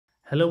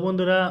Hello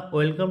বন্ধুরা,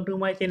 welcome to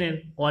my channel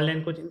online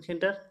coaching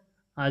centre.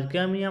 আজকে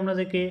আমি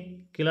আপনাদেরকে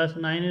ক্লাস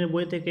 9-এর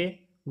বই থেকে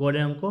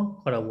গড়ের অঙ্ক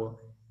করাবো।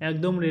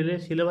 একদম রেলের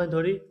সিলেবাস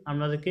ধরেই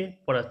আপনাদেরকে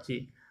পড়াচ্ছি।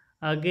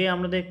 আগে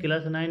আপনাদের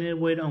ক্লাস 9-এর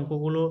বইয়ের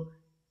অঙ্কগুলো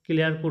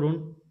ক্লিয়ার করুন,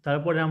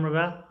 তারপরে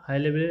আপনারা হাই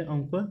লেভেলের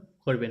অঙ্ক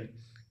করবেন।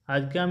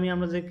 আজকে আমি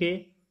আপনাদেরকে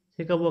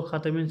শেখাবো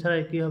খাতা পেন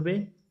ছাড়াই কীভাবে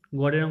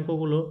গড়ের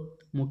অঙ্কগুলো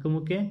মুখে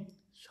মুখে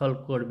সলভ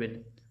করবেন।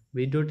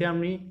 ভিডিওটি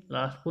আপনি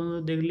লাস্ট পর্যন্ত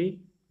দেখলেই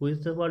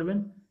বুঝতে পারবেন।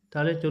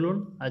 তাহলে চলুন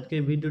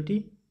আজকের ভিডিওটি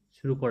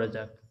শুরু করা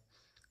যাক।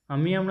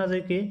 আমি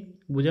আপনাদেরকে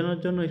বোঝানোর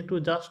জন্য একটু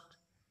জাস্ট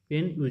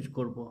পেন ইউজ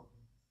করব।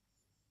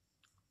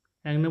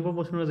 1 নম্বর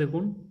প্রশ্নটা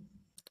দেখুন,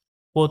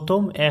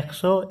 প্রথম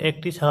 100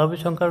 একটি স্বাভাবিক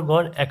সংখ্যার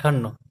গড়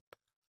 51।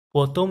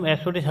 প্রথম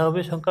 100টি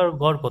স্বাভাবিক সংখ্যার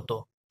গড় কত?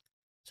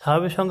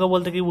 স্বাভাবিক সংখ্যা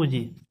বলতে কি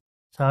বুঝি?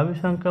 স্বাভাবিক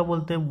সংখ্যা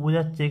বলতে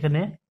বোঝাচ্ছে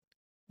এখানে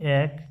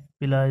 1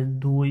 প্লাস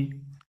 2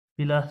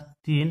 প্লাস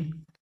 3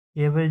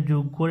 এভাবে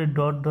যোগ করে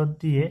ডট ডট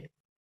দিয়ে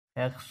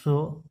 100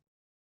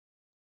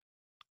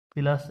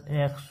 প্লাস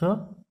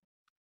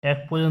 101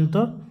 পর্যন্ত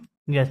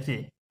গেছে।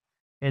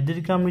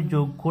 এদেরকে আপনি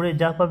যোগ করে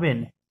যা পাবেন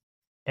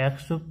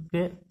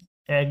 100কে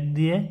 1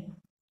 দিয়ে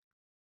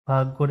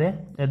ভাগ করে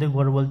এদের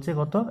গড় বলছে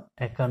কত?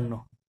 51।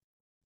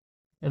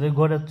 এদের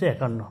গড় হচ্ছে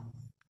 51।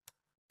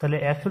 তাহলে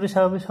 100টি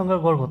স্বাভাবিক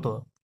সংখ্যার গড় কত?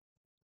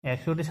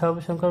 100টি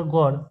স্বাভাবিক সংখ্যার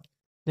গড়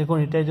দেখুন,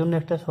 এটার জন্য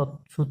একটা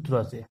সূত্র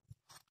আছে।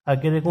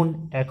 আগে দেখুন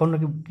 51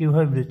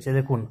 কীভাবে বেরোচ্ছে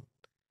দেখুন।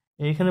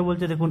 এইখানে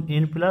বলছে দেখুন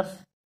n প্লাস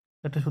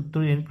একটা সূত্র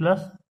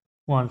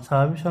n+1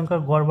 স্বাভাবিক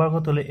সংখ্যার গড় বার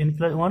করতে হলে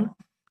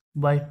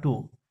n+1/2।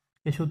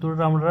 এই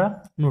সূত্রটা আমরা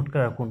নোট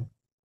করে রাখুন,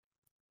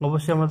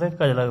 অবশ্যই আমাদের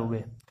কাজে লাগবে।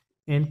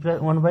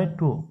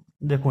 n+1/2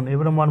 দেখুন,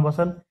 এবারে মান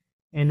বসান।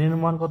 n এর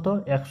মান কত?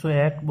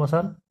 101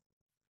 বসান,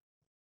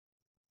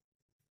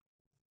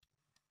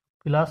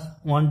 প্লাস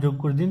 1 যোগ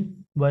করে দিন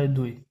বাই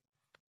 2,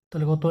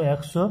 তাহলে কত?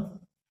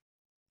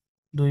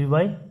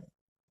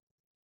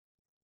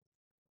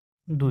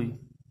 102/2,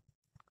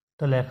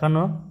 তাহলে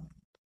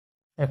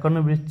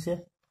 51 বেরোচ্ছে।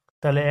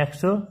 তাহলে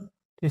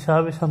 100টি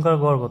স্বাভাবিক সংখ্যার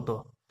গড় কত?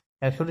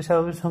 100টি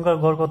স্বাভাবিক সংখ্যার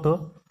গড় কত?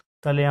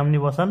 তাহলে আপনি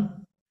বসান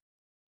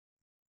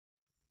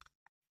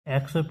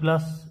 100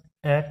 প্লাস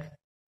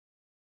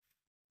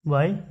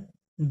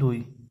 1/2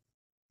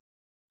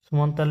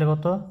 সমান তাহলে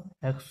কত?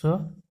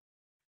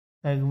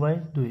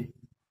 101/2,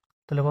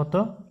 তাহলে কত?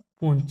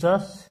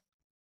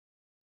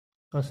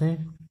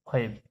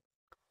 50.5।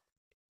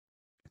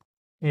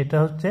 এটা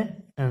হচ্ছে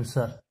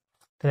অ্যান্সার।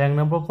 তাহলে 1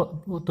 নম্বর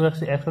উত্তর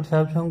 100টি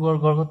স্বাভাবিক সংখ্যার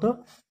গড় কত?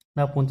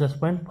 না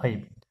 50.5।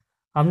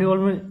 আপনি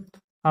বলবেন,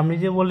 আপনি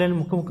যে বললেন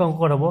মুখে মুখে অঙ্ক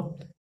করাবো,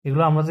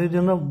 এগুলো আমাদের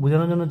জন্য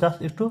বোঝানোর জন্য জাস্ট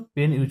একটু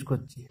পেন ইউজ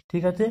করছি,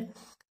 ঠিক আছে?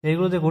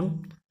 এইগুলো দেখুন,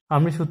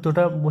 আপনি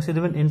সূত্রটা বসিয়ে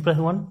দেবেন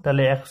n+1,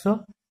 তাহলে 100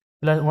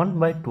 প্লাস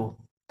 1/2,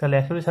 তাহলে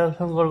 100টি স্বাভাবিক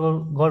সংখ্যার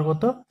গড়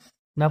কত?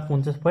 না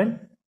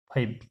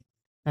 50.5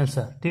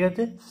 অ্যান্সার, ঠিক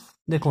আছে?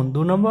 দেখুন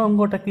 2 নম্বর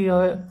অঙ্কটা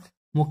কীভাবে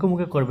মুখে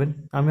মুখে করবেন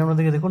আমি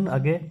আপনাদেরকে দেখুন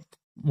আগে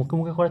মুখে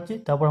মুখে করাচ্ছি,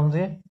 তারপর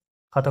আমাদের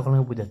খাতা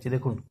কলমে বোঝাচ্ছি।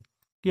 দেখুন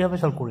কীভাবে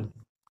সলভ করবেন।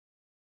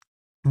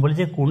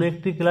 বলছে কোনো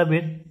একটি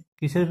ক্লাবের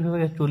কিশোর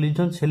বিভাগে 40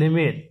 জন ছেলে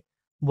মেয়ের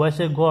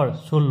বয়সের গড়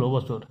 16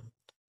 বছর।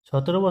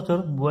 17 বছর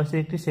বয়সে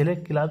একটি ছেলে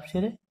ক্লাব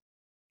ছেড়ে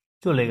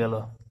চলে গেল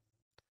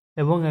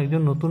এবং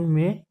একজন নতুন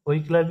মেয়ে ওই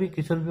ক্লাবে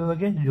কিশোর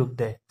বিভাগে যোগ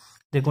দেয়।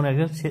 দেখুন,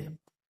 একজন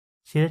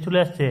ছেড়ে চলে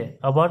আসছে,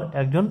 আবার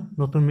একজন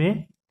নতুন মেয়ে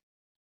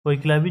ওই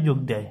ক্লাবে যোগ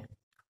দেয়।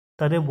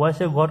 তাদের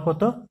বয়সের গড়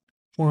কত?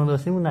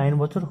 15.9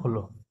 বছর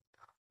হলো।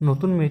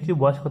 নতুন মেয়েটির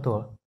বয়স কত?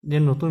 যে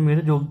নতুন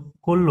মেয়েটি যোগ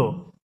করলো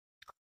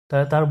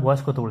তাহলে তার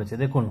বয়স কত বলেছে।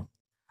 দেখুন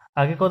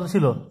আগে কত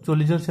ছিল?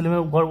 40 জন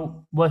ছেলেমেয়ের গড়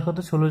বয়স কত?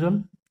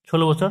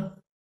 16 বছর।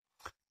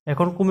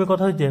 এখন কমে কত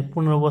হয়েছে?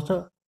 15 বছর,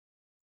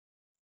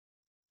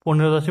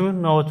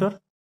 15.9 বছর।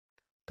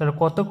 তাহলে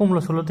কত কমলো?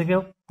 16 থেকে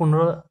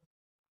 15,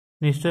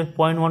 নিশ্চয়ই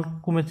 0.1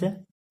 কমেছে।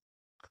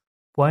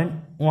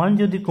 0.1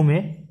 যদি কমে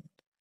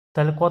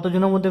তাহলে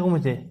কতজনের মধ্যে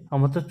কমেছে?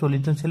 আমার তো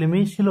 40 জন ছেলে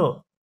মেয়েই ছিল,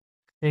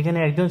 এখানে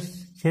একজন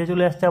ছেড়ে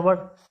চলে আসছে, আবার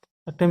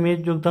একটা মেয়ে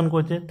যোগদান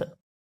করছে,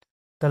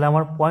 তাহলে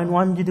আমার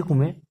 0.1 যদি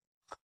কমে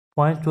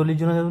 40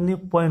 জনের যদি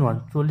 0.1,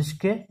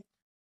 40কে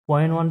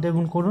 0.1 দিয়ে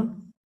গুণ করুন,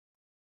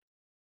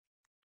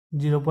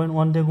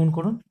 0.1 দিয়ে গুণ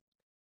করুন,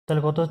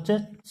 তাহলে কত হচ্ছে?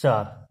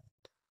 4।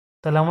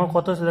 তাহলে আমার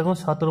কত হচ্ছে দেখুন,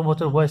 17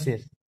 বছর বয়সের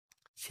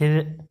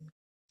ছেলে,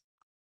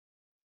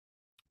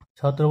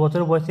 17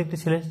 বছর বয়সে একটি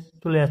ছেলে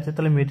চলে আসছে,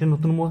 তাহলে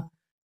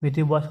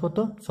মেয়েটির বয়স কত?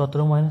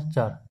 17 -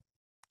 4,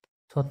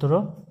 17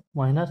 -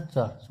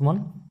 4 সমান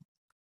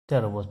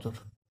 13 বছর।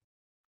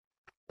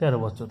 13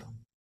 বছর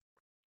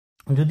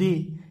যদি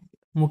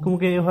মুখে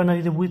মুখে এভাবে না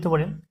যদি বুঝতে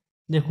পারেন,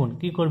 দেখুন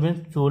কি করবেন,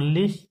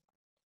 40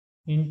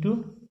 ইন্টু,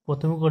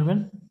 প্রথমে করবেন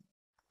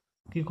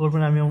কি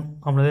করবেন আমি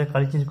আপনাদের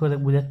কালি চেঞ্জ করে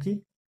বোঝাচ্ছি।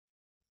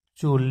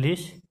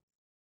 40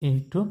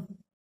 ইন্টু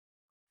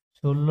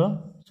 16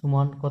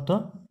 সমান কত?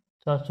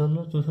 4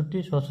 16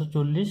 64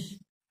 740।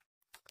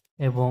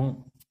 এবং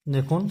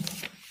দেখুন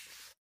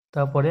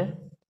তারপরে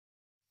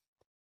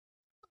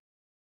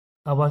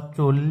আবার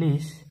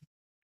 40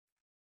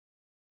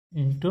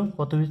 ইন্টু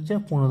কত দিচ্ছে?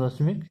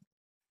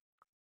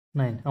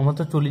 15.9। আমার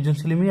তো 40 জন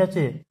ছেলে মেয়ে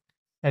আছে,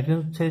 একজন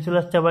ছেড়ে চলে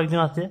আসছে, আবার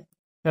একজন আছে,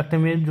 একটা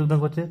মেয়ে যোগদান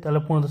করছে, তাহলে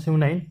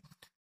 15.9।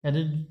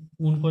 এদের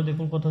গুণ করে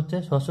দেখুন কত হচ্ছে,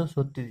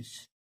 636।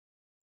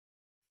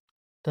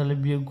 তাহলে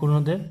বিয়োগ করুন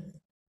ওদের,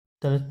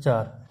 তাহলে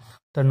 4।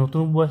 তার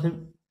নতুন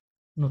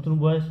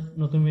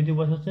মেয়েটির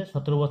বয়স হচ্ছে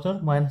 17 বছর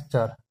মাইনাস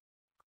 4,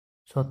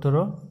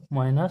 17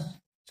 মাইনাস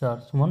 4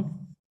 সমান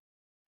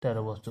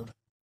 13 বছর।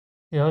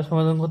 এভাবে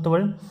সমাধান করতে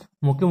পারেন।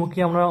 মুখে মুখে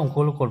আমরা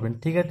অঙ্কগুলো করবেন,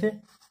 ঠিক আছে।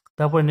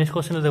 তারপরে নেক্সট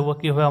কোশ্চেনে দেখবো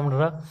কীভাবে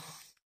আপনারা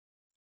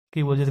কি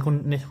বলছে। দেখুন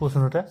নেক্সট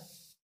প্রশ্নটা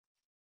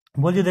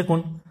বলছে, দেখুন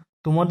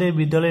তোমাদের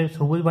বিদ্যালয়ের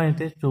সবুজ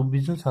বাহিনীতে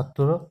 24 জন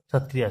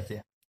ছাত্রী আছে।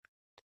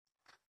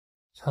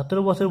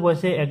 17 বছর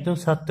বয়সে একজন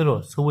ছাত্র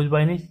সবুজ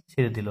বাহিনী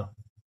ছেড়ে দিল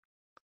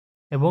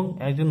এবং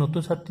একজন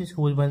নতুন ছাত্রী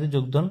সবুজ বাহিনীতে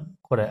যোগদান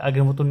করায়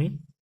আগের মতনই।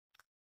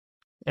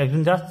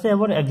 একজন যাচ্ছে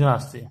আবার একজন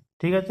আসছে,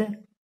 ঠিক আছে।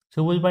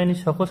 সবুজ বাহিনীর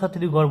সকল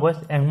ছাত্রীর গড় বয়স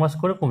 1 মাস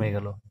করে কমে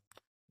গেল।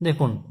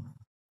 দেখুন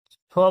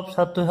সব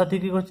ছাত্রছাত্রী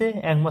কি করছে,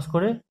 1 মাস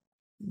করে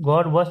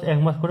গড় বয়স 1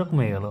 মাস করে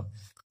কমে গেল।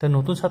 তাই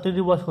নতুন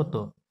ছাত্রীর বয়স কত?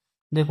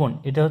 দেখুন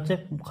এটা হচ্ছে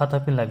খাতা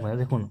পেন লাগবে না,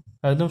 দেখুন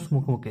একদম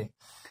মুখে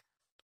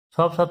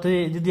সব ছাত্রী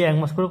যদি 1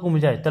 মাস করে কমে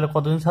যায় তাহলে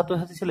কতজন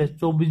ছাত্রছাত্রী ছিল?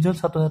 24 জন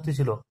ছাত্রছাত্রী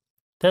ছিল,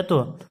 তাই তো।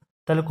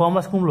 তাহলে ক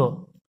মাস কমলো?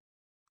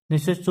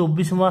 নিশ্চয়ই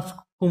 24 মাস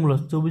কমলো।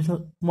 24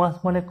 মাস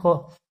মানে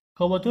ক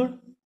বছর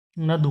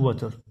না 2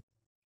 বছর?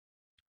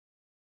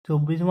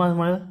 24 মাস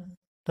মানে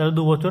তাহলে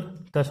 2 বছর।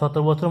 তাহলে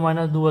 17 বছর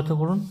মাইনাস 2 বছর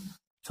করুন,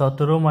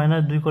 17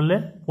 মাইনাস 2 করলে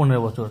 15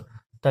 বছর।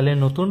 তাহলে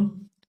নতুন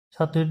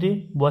ছাত্রীটির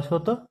বয়স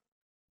কত?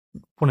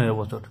 15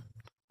 বছর।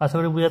 আশা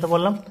করি বুঝাতে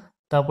পারলাম।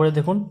 তারপরে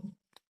দেখুন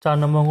 4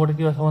 নম্বর অঙ্কটা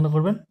কীভাবে সমাধান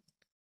করবেন।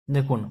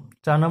 দেখুন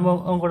 4 নম্বর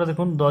অঙ্কটা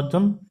দেখুন, 10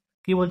 জন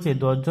কি বলছে,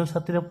 10 জন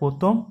ছাত্রীরা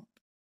প্রথম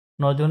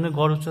 9 জনের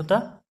গড় উচ্চতা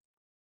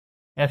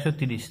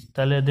 130।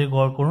 তাহলে এদের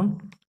গড় করুন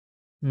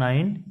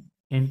 9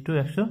 ইন্টু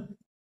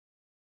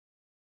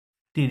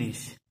 130।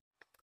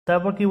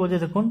 তারপর কি বলছে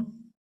দেখুন,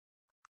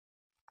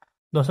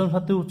 দশম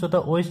ছাত্রীর উচ্চতা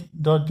ওই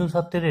 10 জন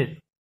ছাত্রের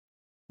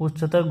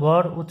উচ্চতার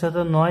গড়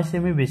উচ্চতা 9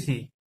 সেমি বেশি।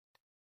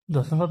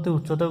 দশম ছাত্রীর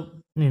উচ্চতা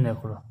নির্ণয়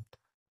করো।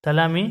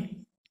 তাহলে আমি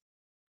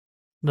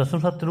দশম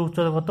ছাত্রের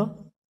উচ্চতা কত,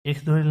 x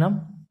ধরে নিলাম,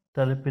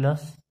 তাহলে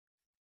প্লাস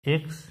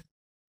x।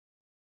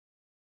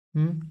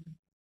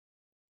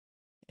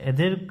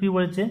 এদের কি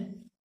বলেছে,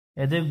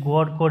 এদের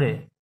গড় করে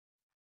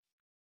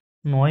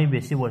 9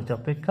 বেশি বলেছে,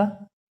 অপেক্ষা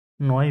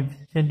 9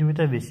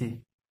 সেন্টিমিটার বেশি,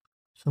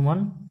 সমান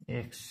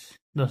x।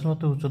 দশম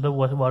ছাত্রের উচ্চতা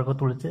বার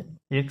করতে বলেছে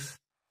x।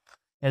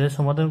 এদের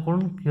সমাধান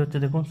করুন, কি হচ্ছে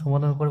দেখুন,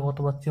 সমাধান করে কত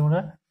পাচ্ছি আমরা,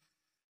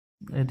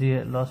 এদিকে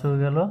লস হয়ে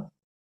গেল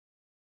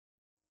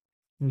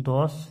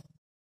 10,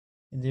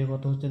 এদিকে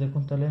কত হচ্ছে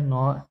দেখুন, তাহলে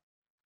 9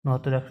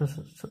 117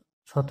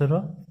 70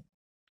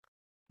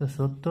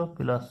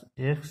 প্লাস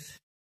x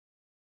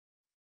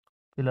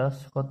প্লাস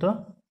কত,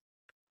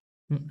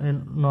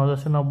 9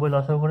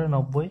 লস করে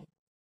 90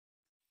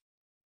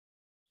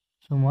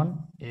 সমান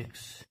x,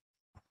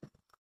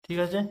 ঠিক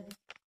আছে।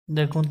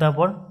 দেখুন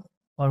তারপর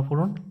অর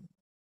করুন,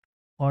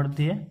 অর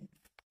দিয়ে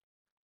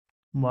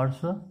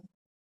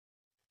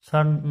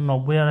 1260,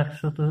 90 আর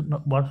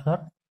 1260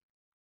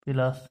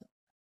 প্লাস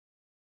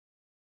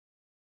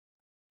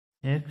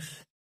x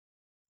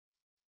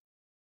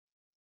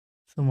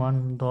সমান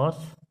 10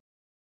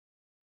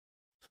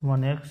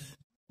 সমান x।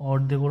 অর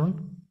দিয়ে করুন,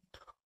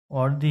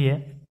 অর দিয়ে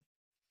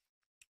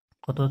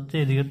কত হচ্ছে,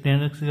 এদিকে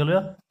 10x গেল,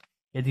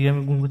 এদিকে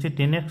আমি গুণ করছি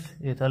 10x,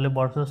 এ তাহলে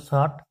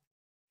 1260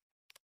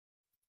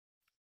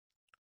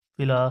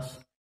 প্লাস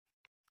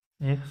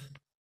x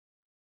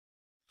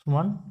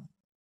সমান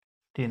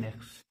 10x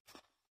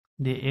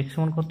দিয়ে x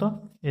সমান কত,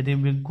 এদিকে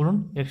বিয়োগ করুন,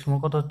 x সমান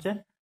কত হচ্ছে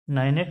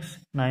 9x,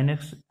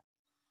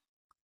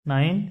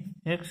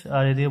 9x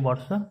আর এদিকে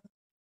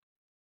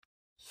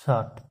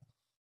 1260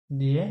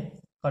 দিয়ে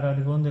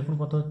কাটাকাটি করুন, দেখুন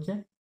কত হচ্ছে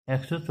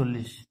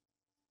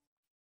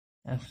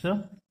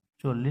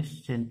 140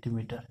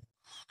 সেন্টিমিটার।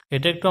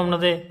 এটা একটু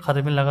আপনাদের খাতা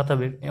পেন লাগাতে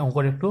হবে,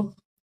 অঙ্কটা একটু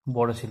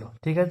বড় ছিল,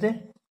 ঠিক আছে।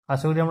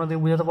 আশা করি আপনাদের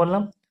বুঝাতে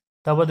পারলাম।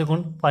 তারপর দেখুন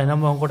 5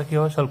 নম্বর অঙ্কটা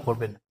কীভাবে সলভ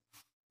করবেন।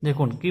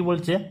 দেখুন কি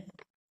বলছে,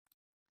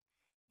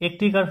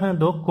 একটি কারখানায়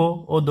দক্ষ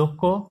ও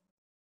দক্ষ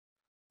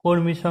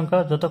কর্মীর সংখ্যা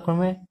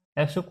যথাক্রমে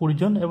 120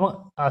 জন এবং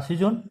 80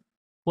 জন।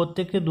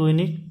 প্রত্যেককে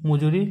দৈনিক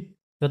মজুরি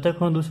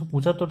যথাক্রমে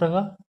 275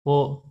 টাকা ও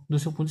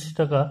 225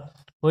 টাকা।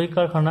 ওই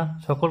কারখানা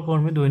সকল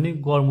কর্মী দৈনিক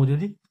গড়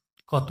মজুরি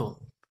কত?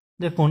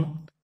 দেখুন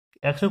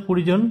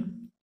 120 জন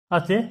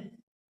আছে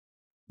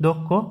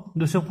দক্ষ,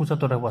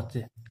 275 টাকা পাচ্ছে,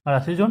 আর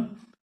 80 জন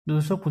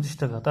 225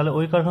 টাকা। তাহলে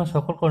ওই কারখানা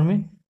সকল কর্মী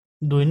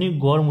দৈনিক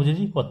গড়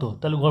মজুরি কত?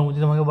 তাহলে গড়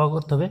মজুরি আমাকে বার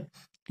করতে হবে।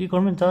 কি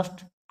করবেন, জাস্ট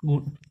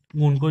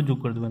গুণ করে যোগ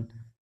করে দেবেন।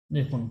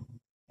 দেখুন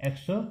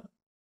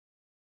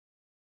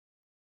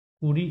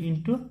 120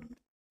 ইন্টু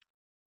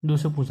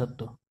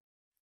 275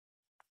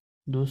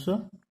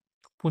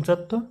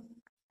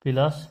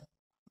 প্লাস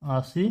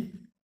 80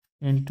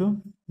 ইন্টু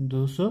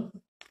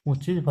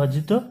 225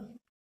 ভাজিত,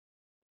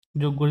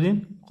 যোগ করে দিন,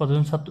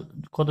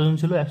 কতজন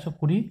ছিল,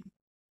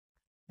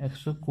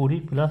 120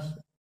 প্লাস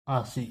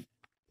 80।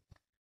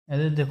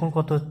 এদের দেখুন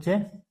কত হচ্ছে,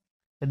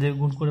 এদের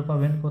গুণ করে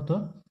পাবেন কত,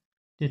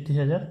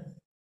 33,000।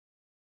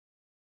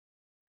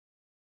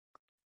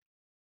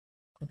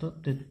 কত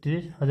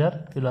 33,000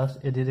 প্লাস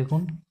এদিকে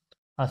দেখুন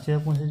 80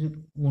 আর 85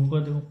 গুণ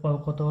করে দেখুন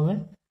কত হবে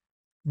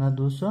না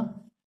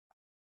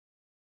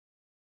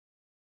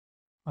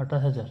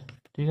 228,000।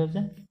 ঠিক আছে,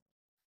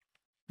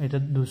 এটা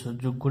 200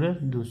 যোগ করে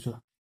 200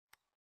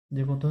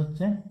 যে কত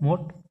হচ্ছে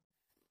মোট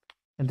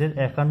এদের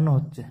 51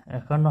 হচ্ছে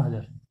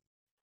 51,000।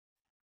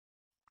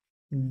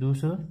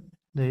 200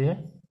 দিয়ে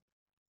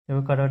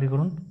এবার কাটাকাটি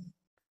করুন,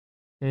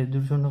 এই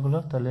 200 গুলো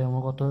তাহলে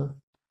আমার কত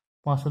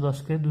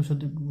 510কে 200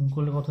 দিয়ে গুণ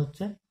করলে কত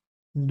হচ্ছে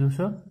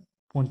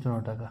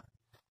 255 টাকা।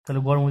 তাহলে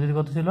গড় মজুরি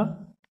কত ছিল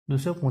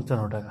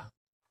 255 টাকা।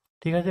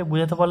 ঠিক আছে,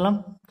 বুঝাতে পারলাম।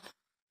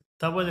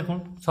 তারপর দেখুন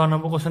 6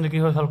 নম্বর কোশ্চেনটা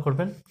কীভাবে সলভ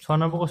করবেন। 6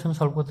 নম্বর কোশ্চেন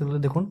সলভ করতে গেলে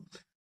দেখুন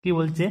কি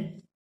বলছে,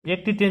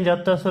 একটি ট্রেন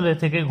যাত্রাস্থলে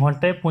থেকে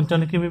ঘন্টায়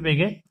 55 কিমি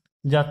বেগে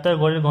যাত্রার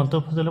গড়ের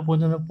গন্তব্যস্থলে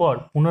পৌঁছানোর পর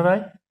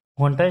পুনরায়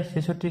ঘন্টায়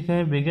 66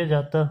 কিমি বেগে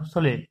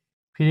যাত্রাস্থলে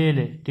ফিরে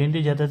এলে ট্রেনটি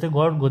যাতায়াতের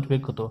গড়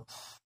গতিবেগ কত।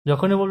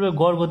 যখনই বলবে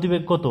গড়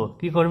গতিবেগ কত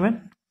কি করবেন,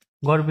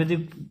 গড়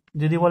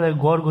যদি বলে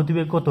গড়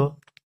গতিবেগ কত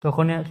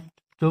তখনই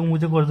চোখ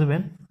মুছে করে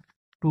দেবেন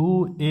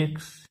 2x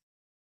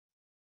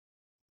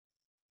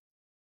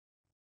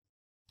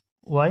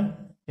y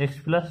x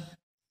plus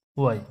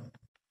y,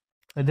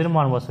 এদের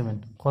মান বসাবেন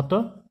কত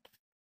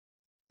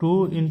 2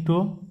 ইন্টু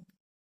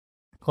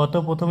কত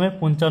প্রথমে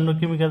 55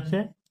 কিমি গেছে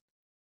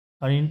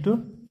আর ইন্টু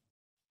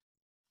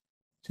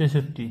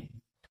 66,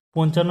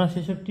 55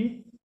 66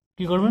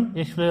 কি করবেন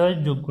এক্স প্লাস ওয়াই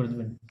যোগ করে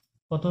দেবেন।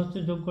 কত হচ্ছে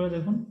যোগ করে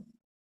দেখুন,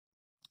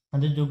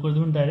 আমাদের যোগ করে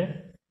দেবেন ডাইরেক্ট।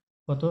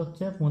 কত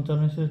হচ্ছে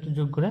 55 66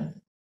 যোগ করে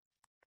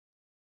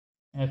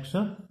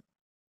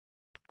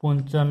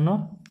 155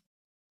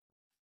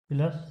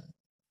 প্লাস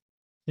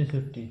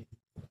 66,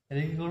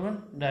 এদিকে কি করবেন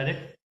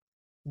ডাইরেক্ট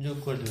যোগ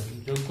করে দেবেন।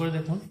 যোগ করে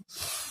দেখুন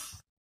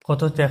কত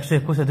হচ্ছে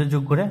 121, এদের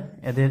যোগ করে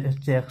এদের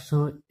হচ্ছে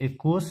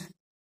 121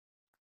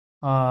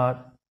 আর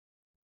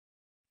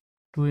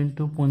 2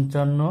 ইন্টু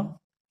 55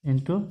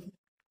 ইন্টু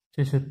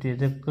 66,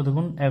 এদের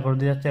দেখুন 11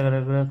 দিয়ে যাচ্ছে 11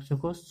 11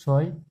 121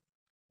 6,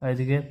 আর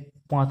এদিকে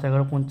 5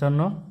 11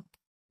 55,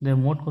 এদের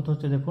মোট কত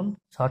হচ্ছে দেখুন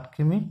 60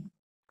 কিমি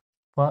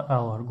পার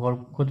আওয়ার। গড়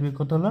গতিবেগ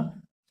কত হলো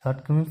 60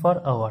 কিমি পার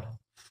আওয়ার।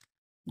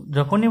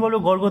 যখনই বলবো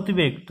গড়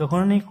গতিবেগ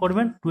তখনই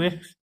করবেন 2x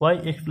y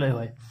x plus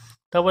y।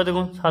 তারপর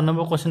দেখুন 7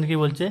 নম্বর কোশ্চেন কি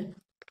বলছে।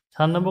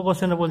 7 নম্বর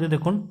কোশ্চেনে বলছে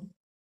দেখুন,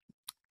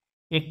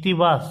 একটি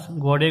বাস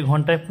গড়ে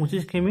ঘন্টায়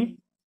 25 কিমি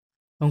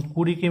এবং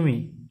 20 কিমি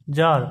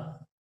যার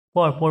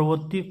পর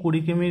পরবর্তী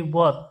 20 কিমি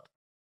পথ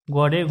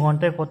গড়ে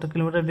ঘন্টায় কত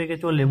কিলোমিটার বেগে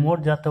চললে মোট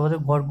যাত্রাপথে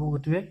গড়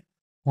গতিবেগ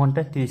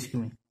ঘন্টায় 30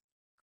 কিমি।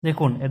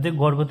 দেখুন এদের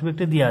গড়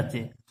গতিবেগটা দেওয়া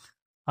আছে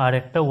আর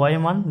একটা ওয়াই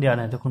মান দেওয়া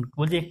নেই। দেখুন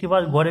বলছে একটি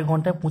বাস গড়ে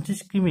ঘন্টায় 25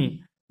 কিমি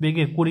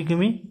বেগে 20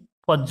 কিমি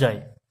পথ যায়,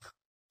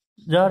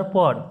 যার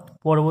পর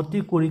পরবর্তী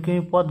 20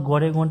 কিমি পথ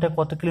গড়ে ঘন্টায়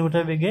কত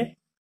কিলোমিটার বেগে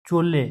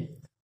চললে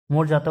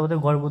মোট যাত্রাপথে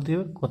গড়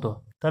গতিবেগ কত।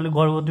 তাহলে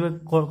গড় গতিবেগ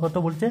কত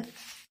বলছে,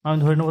 আমি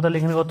ধরে নেবো তাহলে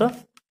এখানে কত,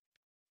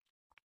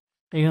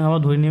 এখানে আমরা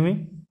ধরে নিবি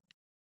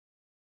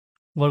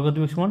গড়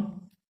গতিবেগ সমান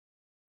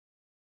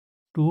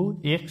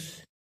 2x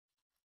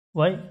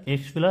y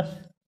x plus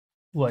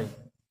y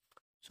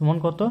সমান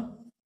কত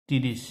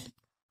 30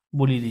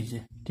 বলিয়ে দিয়েছে।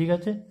 ঠিক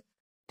আছে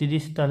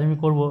 30, তাহলে আমি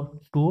করবো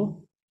 2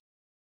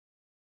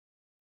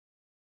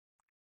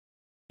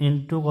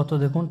 ইন্টু কত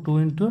দেখুন 2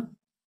 ইন্টু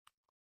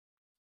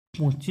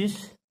 25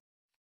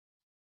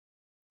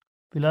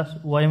 প্লাস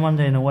ওয়াই মান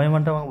যাই না, ওয়াই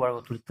মানটা আমাকে বার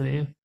করতে হবে। তাহলে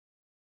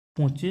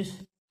 25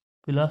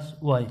 প্লাস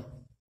ওয়াই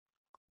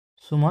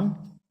সমান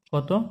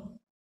কত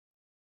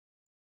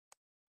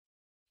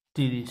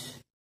 30।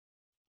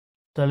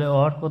 তাহলে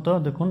আর কত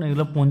দেখুন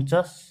এগুলো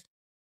 50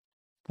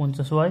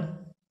 ওয়াই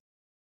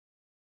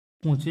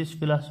 25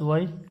 প্লাস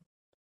ওয়াই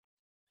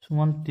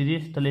সমান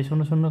 30। তাহলে এই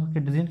 0 0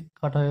 কেটে দিন,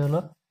 কাটা হয়ে গেল,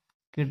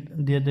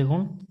 দিয়ে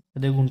দেখুন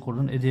এদের গুণ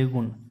করুন, এদের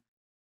গুণ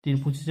 3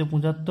 25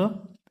 75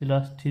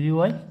 প্লাস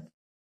 3y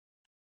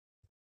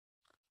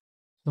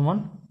সমান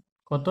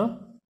কত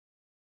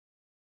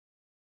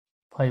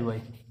 5y।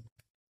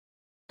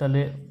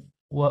 তাহলে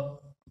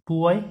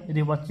 2y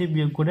এদিকে পাচ্ছি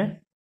বিয়োগ করে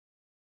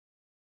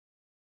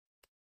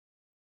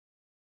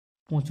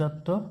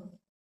 75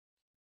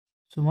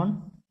 সমান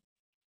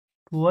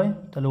 2y,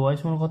 তাহলে y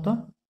সমান কত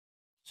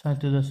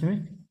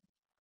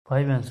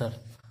 37.5 অ্যান্সার।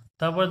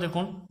 তারপরে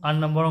দেখুন 8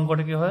 নম্বর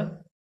অঙ্কটা কী হয়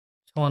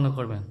সমাধান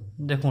করবেন।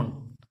 দেখুন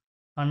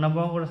 8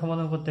 নম্বর অঙ্কটা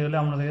সমাধান করতে গেলে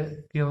আপনাদের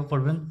কীভাবে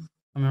করবেন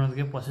আমি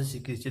আপনাদেরকে প্রসেস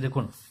শিখিয়ে দিচ্ছি।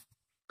 দেখুন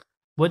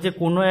বলছে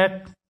কোনো এক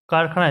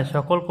কারখানায়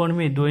সকল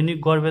কর্মী দৈনিক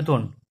গড়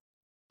বেতন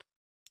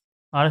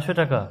 250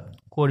 টাকা,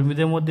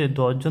 কর্মীদের মধ্যে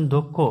 10 জন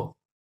দক্ষ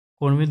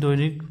কর্মী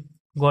দৈনিক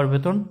গড়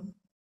বেতন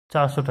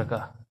 400 টাকা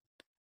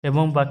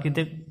এবং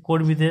বাকিতে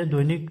কর্মীদের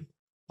দৈনিক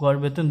গড়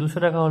বেতন 200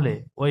 টাকা হলে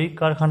ওই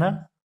কারখানার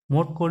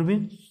মোট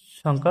কর্মীর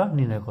সংখ্যা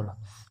নির্ণয় করো।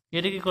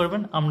 এটা কি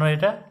করবেন, আমরা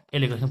এটা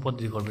এলিগেশন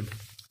পদ্ধতি করবেন।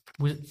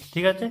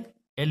 ঠিক আছে,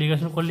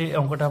 এলিগেশন করলে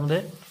অঙ্কটা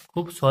আমাদের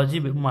খুব সহজেই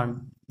মান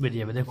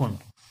বেরিয়ে যাবে। দেখুন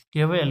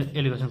কীভাবে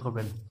এলিগেশন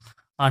করবেন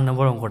 8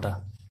 নম্বর অঙ্কটা।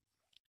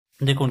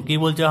 দেখুন কি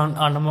বলছে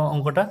 8 নম্বর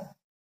অঙ্কটা,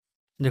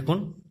 দেখুন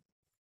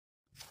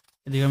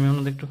এদিকে আমি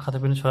আপনাদের একটু খাতা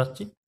পেনে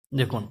সরাচ্ছি।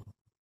 দেখুন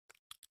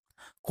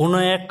কোনো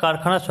এক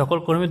কারখানার সকল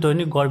কর্মী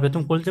দৈনিক গড়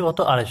বেতন করছে কত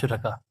 250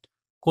 টাকা,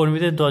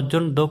 কর্মীদের 10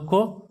 জন দক্ষ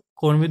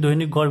কর্মী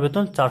দৈনিক গড়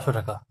বেতন 400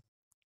 টাকা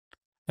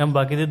এবং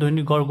বাকিদের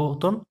দৈনিক গড়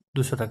বেতন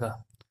 200 টাকা।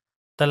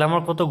 তাহলে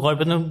আমার কত গড়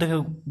বেতন থেকে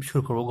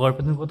শুরু করবো? গড়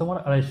বেতন কত আমার?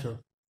 250।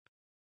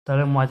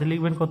 তাহলে মাঝে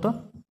লিখবেন কত?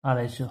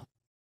 250।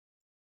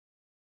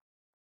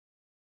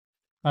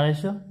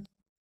 250।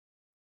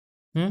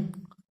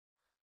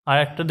 আর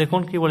একটা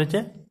দেখুন কি বলেছে,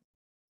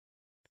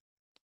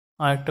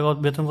 আর একটা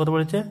বেতন কত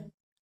বলেছে?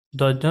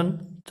 10 জন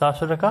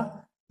 400 টাকা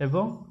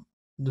এবং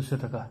 200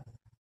 টাকা।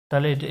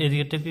 তাহলে এটা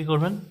এদিকে কি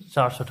করবেন?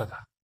 400 টাকা।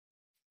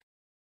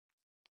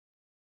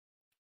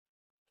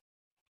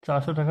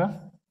 400 টাকা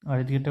আর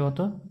এদিকে কত?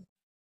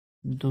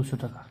 200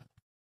 টাকা।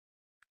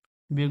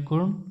 বিয়োগ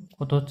করুন,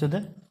 কত হচ্ছে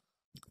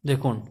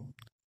দেখুন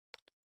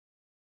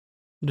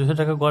 200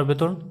 টাকা গড়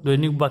বেতন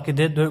দৈনিক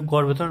বাকিদের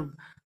গড় বেতন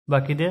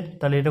বাকিদের,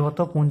 তাহলে এটা কত?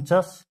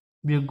 50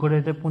 বিয়োগ করে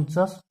এটা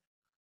 50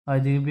 আর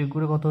এদিকে বিয়োগ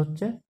করে কত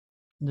হচ্ছে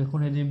দেখুন,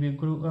 এদিকে বিয়োগ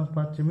করে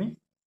পাচ্ছি আমি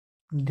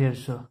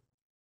 150।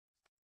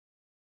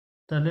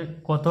 তাহলে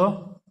কত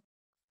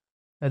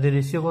এদের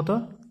রেশিও কত?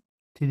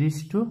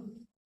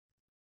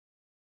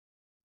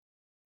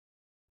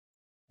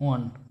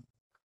 3:1।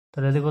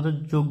 তাহলে এদের কত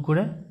যোগ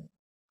করে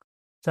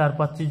 4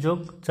 পাচ্ছি, যোগ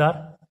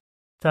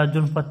 4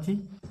 জন পাচ্ছি।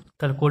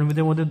 তাহলে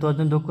কর্মীদের মধ্যে 10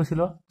 জন দক্ষ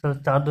ছিল, তাহলে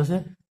 4 10-এ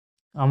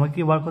আমাকে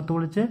কি বার করতে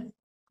বলেছে?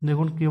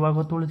 দেখুন কি বার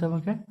করতে বলেছে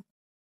আমাকে,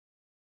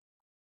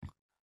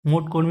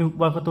 মোট কর্মী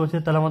বার করতে বলেছে।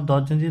 তাহলে আমার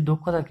 10 জন যদি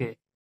দক্ষ থাকে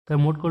তাহলে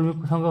মোট কর্মীর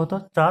সংখ্যা কত?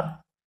 4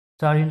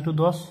 ×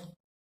 10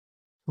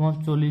 সমান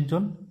 40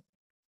 জন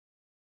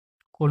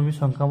কর্মীর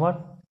সংখ্যা আমার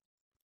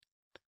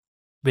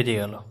বেরিয়ে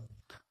গেল।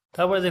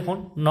 তারপরে দেখুন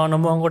 9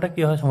 নম্বর অঙ্কটা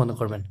কীভাবে সমাধান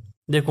করবেন।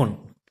 দেখুন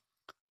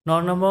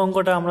 9 নম্বর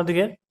অঙ্কটা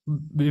আমাদেরকে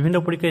বিভিন্ন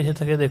পরীক্ষায় এসে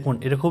থাকে। দেখুন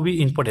এটা খুবই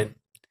ইম্পর্টেন্ট।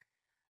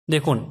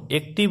 দেখুন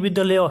একটি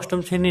বিদ্যালয়ে 8ম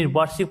শ্রেণীর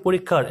বার্ষিক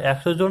পরীক্ষার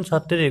 100 জন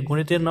ছাত্রের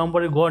গণিতের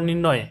নম্বরের গড়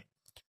নির্ণয়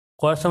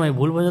করার সময়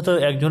ভুলবশত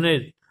একজনের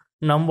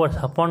নম্বর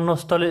 56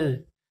 স্থলে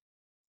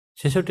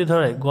 66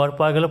 ধরায় গড়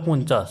পাওয়া গেল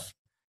 50।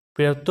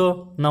 প্রাপ্ত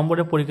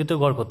নম্বরের পরীক্ষিত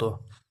গড় কত?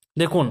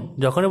 দেখুন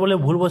যখনই বলে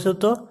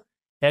ভুলবশত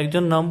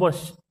একজন নম্বর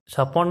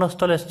 56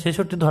 স্থলে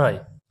 66 ধরায়,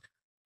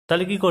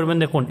 তাহলে কি করবেন?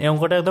 দেখুন এই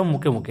অঙ্কটা একদম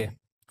মুখে মুখে।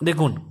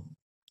 দেখুন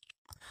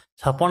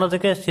 56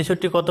 থেকে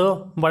 66 কত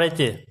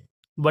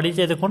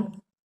বাড়িয়েছে দেখুন,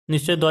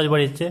 নিশ্চয়ই 10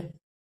 বাড়িয়েছে,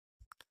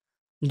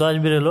 10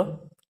 বেরোলো।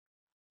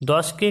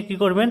 10কে কি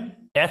করবেন?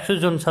 100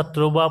 জন ছাত্র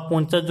বা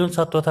 50 জন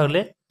ছাত্র থাকলে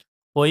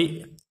ওই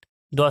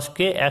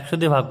 10কে 100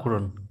 দিয়ে ভাগ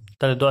করুন।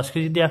 তাহলে 10কে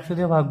যদি 100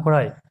 দিয়ে ভাগ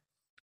করায়,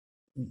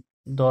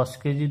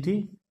 10কে যদি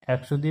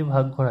 100 দিয়ে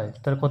ভাগ করায়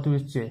তাহলে কত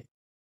হচ্ছে?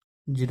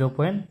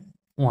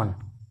 0.1।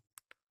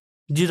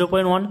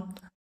 0.1।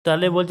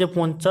 তাহলে বলছে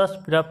 50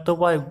 প্রাপ্ত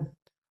পায়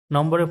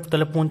নম্বরে,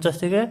 তাহলে 50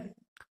 থেকে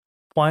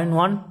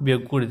 0.1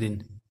 বিয়োগ করে দিন।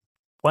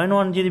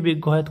 0.1 যদি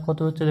বিয়োগ হয় কত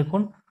হচ্ছে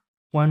দেখুন,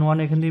 0.1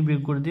 এখান থেকে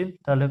বিয়োগ করে দিন,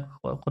 তাহলে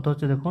কত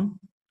হচ্ছে দেখুন,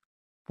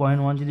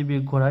 0.1 যদি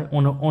বিয়োগ করা হয়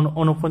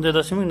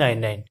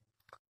 49.99।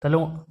 তাহলে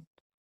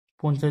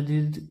 50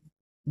 যদি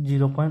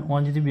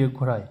 0.1 যদি বিয়োগ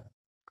করা হয়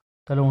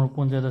তাহলে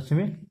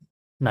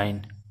 49.9।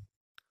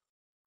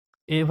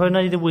 এইভাবে না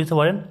যদি বুঝতে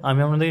পারেন, আমি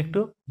আপনাদেরকে একটু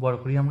বড়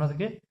করি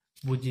আপনাদেরকে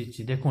বুঝিয়েছি।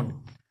 দেখুন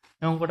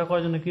এই অঙ্কটা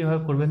করার জন্য কীভাবে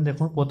করবেন,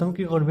 দেখুন প্রথম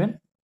কি করবেন,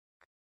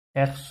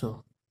 100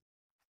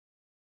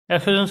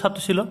 জন ছাত্র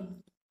ছিল,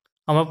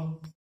 আমার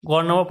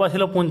গড় নাম্বার পাওয়া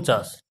ছিল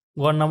 50,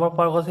 গড় নাম্বার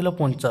পাওয়ার কথা ছিল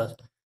 50,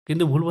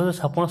 কিন্তু ভুলবশত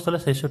 56 স্থলে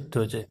 66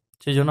 হয়েছে,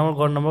 সেই জন্য আমার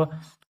গড় নাম্বার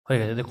হয়ে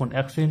গেছে। দেখুন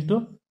 100 ×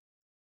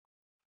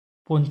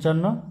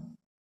 55,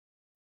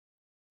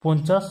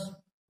 50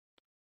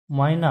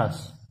 মাইনাস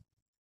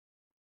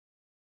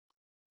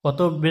কত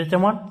বেড়েছে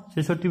আমার?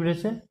 66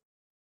 বেড়েছে,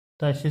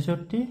 তাই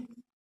 66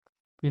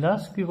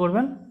 প্লাস কি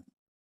করবেন,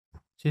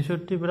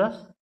 66 প্লাস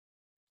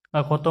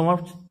আর কত আমার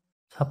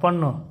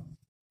 56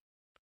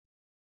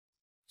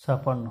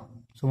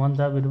 সমান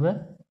যা বেরোবে,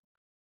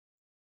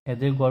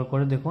 এদের গড়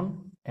করে দেখুন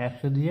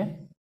 100 দিয়ে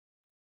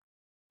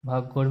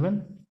ভাগ করবেন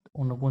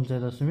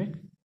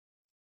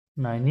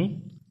 49.9ই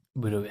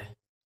বেরোবে।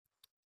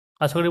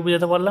 আশা করি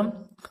বুঝাতে পারলাম।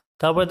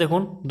 তারপরে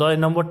দেখুন 10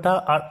 নম্বরটা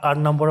আর 8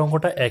 নম্বর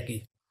অঙ্কটা একই।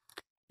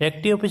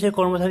 একটি অফিসের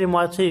কর্মচারী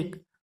মাসিক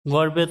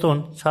গড় বেতন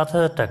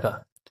 7,000 টাকা।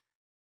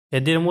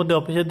 এদের মধ্যে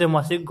অফিসারদের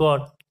মাসিক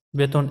গড়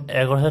বেতন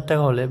 11,000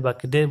 টাকা হলে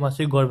বাকিদের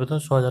মাসিক গড় বেতন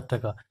 6,000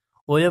 টাকা।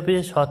 ওই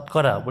অফিসে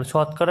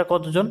শতকরা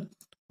কতজন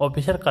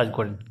অফিসার কাজ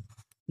করেন?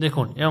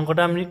 দেখুন এই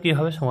অঙ্কটা আপনি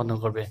কীভাবে সমাধান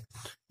করবে।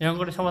 এই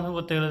অঙ্কটি সমাধান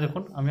করতে গেলে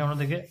দেখুন আমি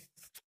আপনাদেরকে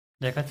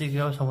দেখাচ্ছি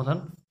কীভাবে সমাধান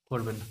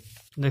করবেন।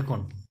 দেখুন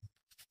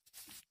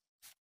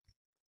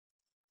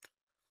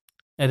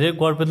এদের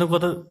গড় বেতন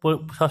কত,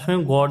 সবসময়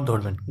গড়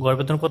ধরবেন। গড়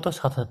বেতন কত?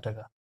 7,000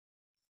 টাকা।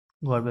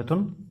 গড় বেতন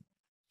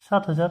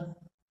 7,000।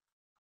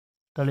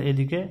 তাহলে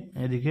এদিকে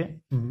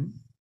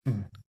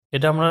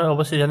এটা আমরা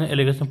অবশ্যই জানি,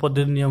 এলিগেশন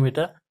পদ্ধতির নিয়ম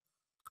এটা।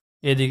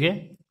 এদিকে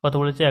কত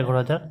বলেছে?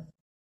 11,000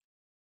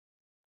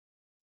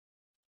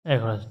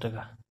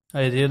 টাকা।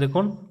 আর এদিকে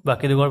দেখুন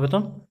বাকিদের গড়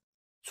বেতন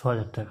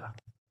 6,000 টাকা।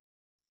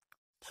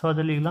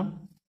 6,000 লিখলাম।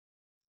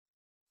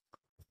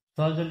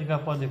 6,000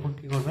 লেখার পর দেখুন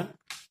কি করবেন,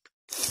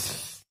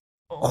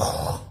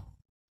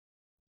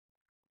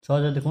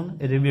 6,000 দেখুন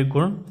এদের বিয়োগ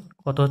করুন,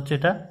 কত হচ্ছে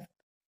এটা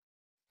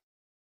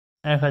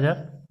 1000,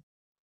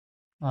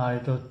 আর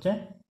এটা হচ্ছে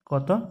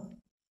কত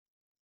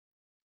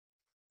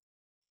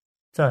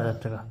 4000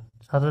 টাকা।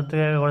 7000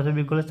 টাকা 1100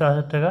 বিয়োগ করলে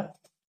 4000 টাকা।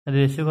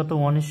 রেশিও কত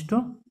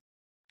 1:4,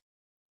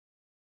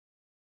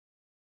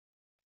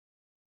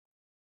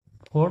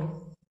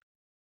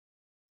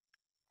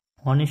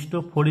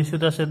 1:4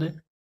 রেশিওতে আছে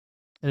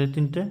এই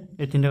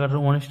তিনটে কাটার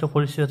 1:4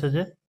 রেশিও আছে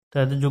যে,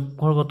 তাদের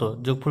যোগফল কত?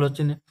 যোগফল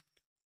হচ্ছে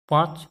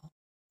 5।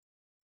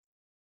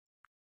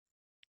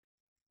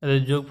 এদের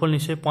যোগফল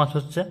নিশ্চয়ই 5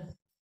 হচ্ছে।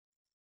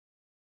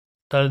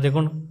 তাহলে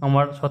দেখুন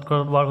আমার শতকরা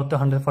বার করতে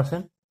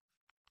 100%,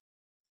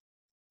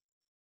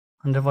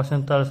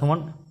 100% তার সমান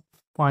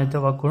 5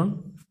 দিয়ে ভাগ করুন,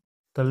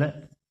 তাহলে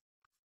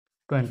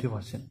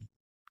 20%।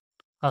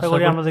 আশা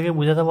করি আপনাদেরকে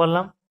বোঝাতে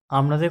পারলাম।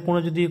 আপনাদের কোনো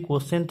যদি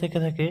কোশ্চেন থেকে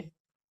থাকে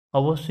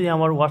অবশ্যই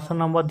আমার হোয়াটসঅ্যাপ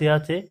নাম্বার দেওয়া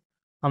আছে,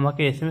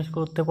 আমাকে SMS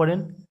করতে পারেন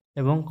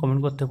এবং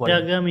কমেন্ট করতে পারেন।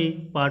 আগে আমি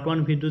পার্ট 1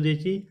 ভিডিও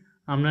দিয়েছি,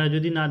 আপনারা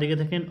যদি না দেখে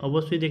থাকেন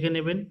অবশ্যই দেখে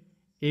নেবেন।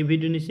 এই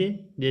ভিডিও নিচে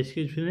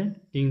ডেসক্রিপশনে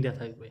লিঙ্ক দেওয়া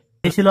থাকবে।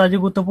 এই ছিল আজ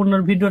গুরুত্বপূর্ণ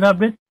ভিডিওর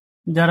আপডেট।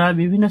 যারা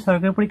বিভিন্ন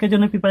সরকারি পরীক্ষার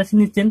জন্য প্রিপারেশন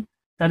নিচ্ছেন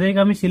তাদেরকে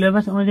আমি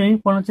সিলেবাস অনুযায়ী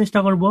পড়ানোর চেষ্টা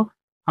করব।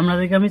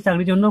 আপনাদেরকে আমি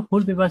চাকরির জন্য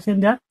ফুল প্রিপারেশন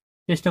দেওয়ার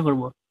চেষ্টা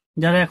করব।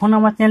 যারা এখন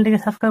আমার চ্যানেলটিকে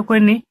সাবস্ক্রাইব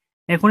করেননি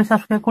এখনই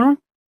সাবস্ক্রাইব করুন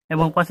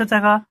এবং পাশে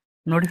থাকা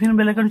নোটিফিকেশন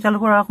বেল আইকন চালু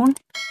করে রাখুন।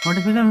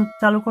 নোটিফিকেশন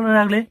চালু করে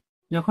রাখলে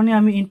যখনই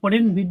আমি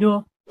ইম্পর্টেন্ট ভিডিও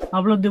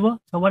আপলোড দেব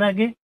সবার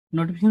আগে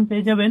নোটিফিকেশন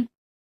পেয়ে যাবেন।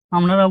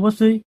 আপনারা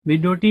অবশ্যই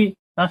ভিডিওটি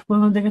লাস্ট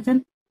পর্যন্ত দেখেছেন।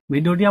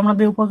 ভিডিওটি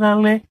আপনাদের উপকার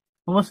লাগলে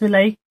অবশ্যই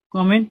লাইক,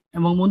 কমেন্ট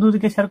এবং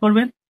বন্ধুদেরকে শেয়ার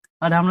করবেন।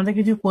 আর আপনাদের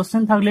কিছু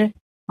কোশ্চেন থাকলে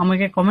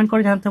আমাকে কমেন্ট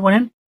করে জানাতে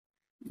পারেন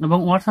এবং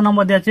হোয়াটসঅ্যাপ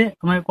নাম্বার দেওয়া আছে,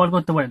 আমাকে কল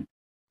করতে পারেন।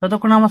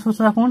 ততক্ষণ আমার সুস্থ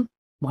থাকুন,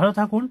 ভালো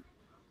থাকুন।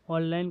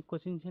 অনলাইন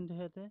কোচিং সেন্টারের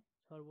সাথে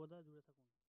সর্বদা জুড়ে থাকুন।